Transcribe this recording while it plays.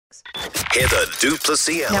Heather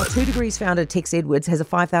Duplessis Now, Allen. 2degrees founder Tex Edwards has a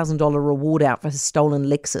 $5,000 reward out for his stolen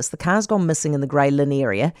Lexus. The car's gone missing in the Grey Lynn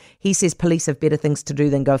area. He says police have better things to do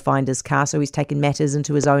than go find his car, so he's taken matters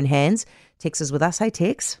into his own hands. Tex is with us. Hey,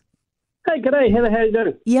 Tex. Hey, g'day, Heather, how you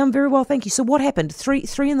doing? Yeah, I'm very well, thank you. So what happened? Three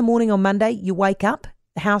in the morning on Monday, you wake up,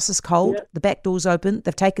 the house is cold, Yep. the back door's open,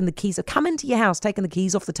 they've taken the keys, they've come into your house, taken the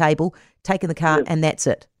keys off the table, taken the car, Yep. and that's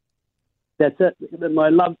it. That's it. My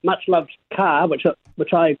much-loved car, which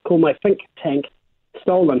I call my think tank,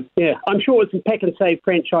 stolen. Yeah, I'm sure it's some pack and save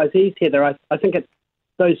franchisees, Heather. I think it's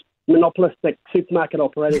those monopolistic supermarket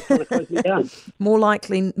operators trying to close me down. More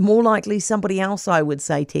likely somebody else, I would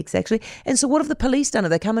say, Tex, actually. And so what have the police done? Have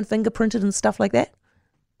they come and fingerprinted and stuff like that?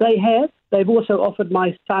 They have. They've also offered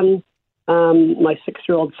my son, my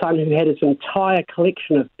 6-year-old son, who had his entire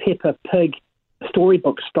collection of Peppa Pig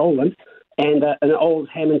storybooks stolen, and an old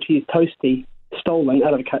ham and cheese toastie stolen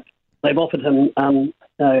out of a cut. They've offered him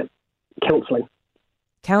counselling.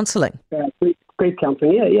 Counselling? Grief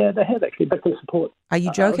counselling, yeah, they have actually, victim support. Are you I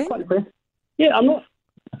was joking? quite impressed. Yeah, I'm not.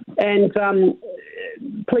 And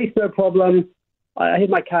police, no problem. I had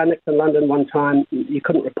my car nicked in London one time. You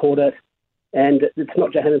couldn't report it. And it's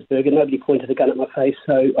not Johannesburg, and nobody pointed a gun at my face,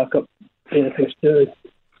 so I've got better things to do.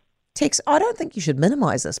 Tex, I don't think you should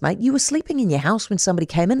minimise this, mate. You were sleeping in your house when somebody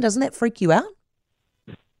came in. Doesn't that freak you out?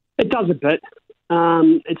 It does a bit.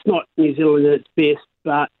 It's not New Zealand at its best,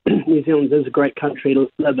 but New Zealand is a great country to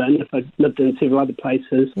live in. If I'd lived in several other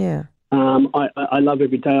places, Yeah. I love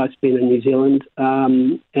every day I spend in New Zealand,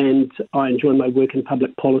 and I enjoy my work in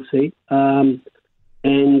public policy. And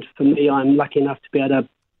for me, I'm lucky enough to be able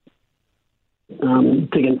to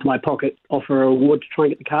dig into my pocket, offer a reward to try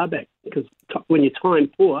and get the car back. Because when you're time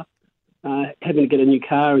poor, having to get a new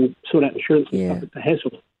car and sort out insurance and stuff, it's a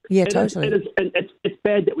hassle. Yeah, totally. It's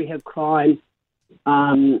bad that we have crime,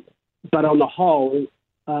 but on the whole,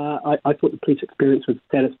 I thought the police experience was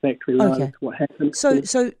satisfactory relative to what happened. So,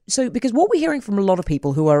 because what we're hearing from a lot of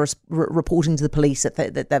people who are reporting to the police that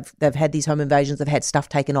they've had these home invasions, they've had stuff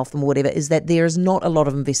taken off them or whatever, is that there is not a lot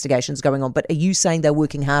of investigations going on. But are you saying they're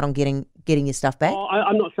working hard on getting your stuff back?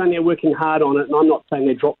 I'm not saying they're working hard on it, and I'm not saying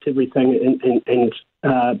they dropped everything. And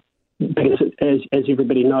because as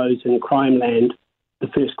everybody knows, in crime land, the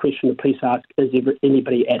first question the police ask is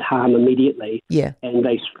anybody at harm immediately. Yeah. And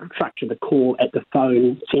they structure the call at the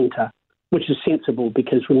phone centre, which is sensible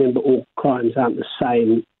because remember, all crimes aren't the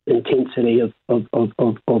same intensity of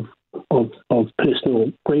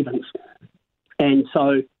personal grievance. And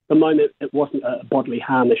so the moment it wasn't a bodily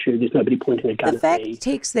harm issue, there's nobody pointing a gun at me. The fact,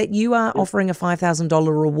 Tex, that you are offering a $5,000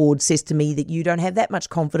 reward says to me that you don't have that much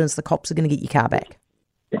confidence the cops are going to get your car back.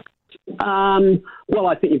 Well,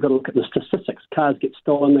 I think you've got to look at the statistics. Cars get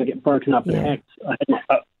stolen, they get broken up and hacked.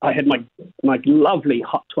 I had my lovely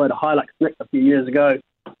Toyota Hilux nicked a few years ago.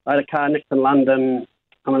 I had a car nicked in London,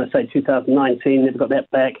 I'm going to say 2019, never got that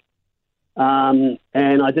back. And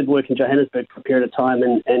I did work in Johannesburg for a period of time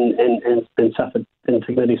and suffered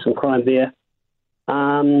insignificant some crime there.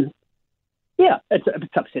 Yeah, it's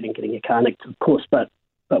upsetting getting your car nicked, of course, but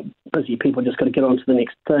busy people just got to get on to the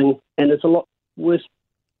next thing. And there's a lot worse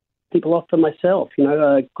people off than myself. You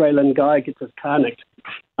know, a Grey Lynn guy gets his car nicked.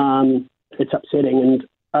 It's upsetting, and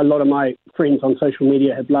a lot of my friends on social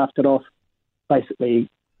media have laughed it off, basically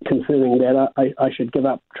confirming that I should give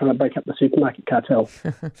up trying to break up the supermarket cartel.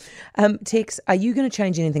 Tex, are you going to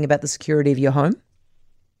change anything about the security of your home?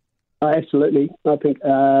 Absolutely. I think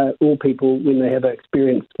all people, when they have an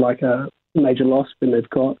experience like a major loss, when they've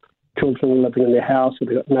got children living in their house or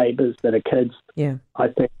they've got neighbours that are kids, I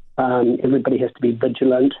think everybody has to be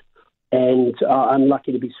vigilant. And I'm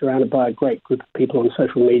lucky to be surrounded by a great group of people on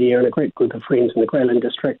social media and a great group of friends in the Grey Lynn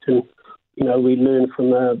district. And, you know, we learn from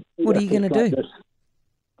What are you going to do?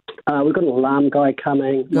 We've got an alarm guy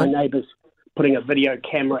coming. Good. My neighbour's putting a video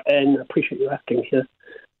camera in. I appreciate you asking here.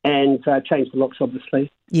 And change the locks,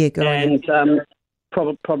 obviously. Yeah, good. And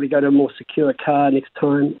probably go to a more secure car next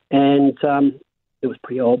time. And it was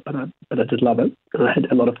pretty old, but I did love it. I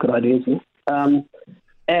had a lot of good ideas in it.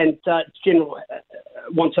 And general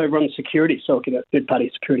once over on security, so I'll get a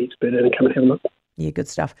third-party security expert in and come and have a look. Yeah, good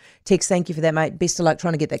stuff. Tex, thank you for that, mate. Best of luck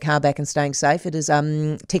trying to get that car back and staying safe. It is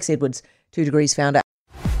Tex Edwards, 2degrees founder.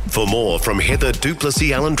 For more from Heather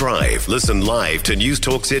Duplessis Allen Drive, listen live to News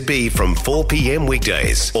Talk ZB from 4 p.m.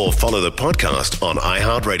 weekdays or follow the podcast on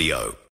iHeartRadio.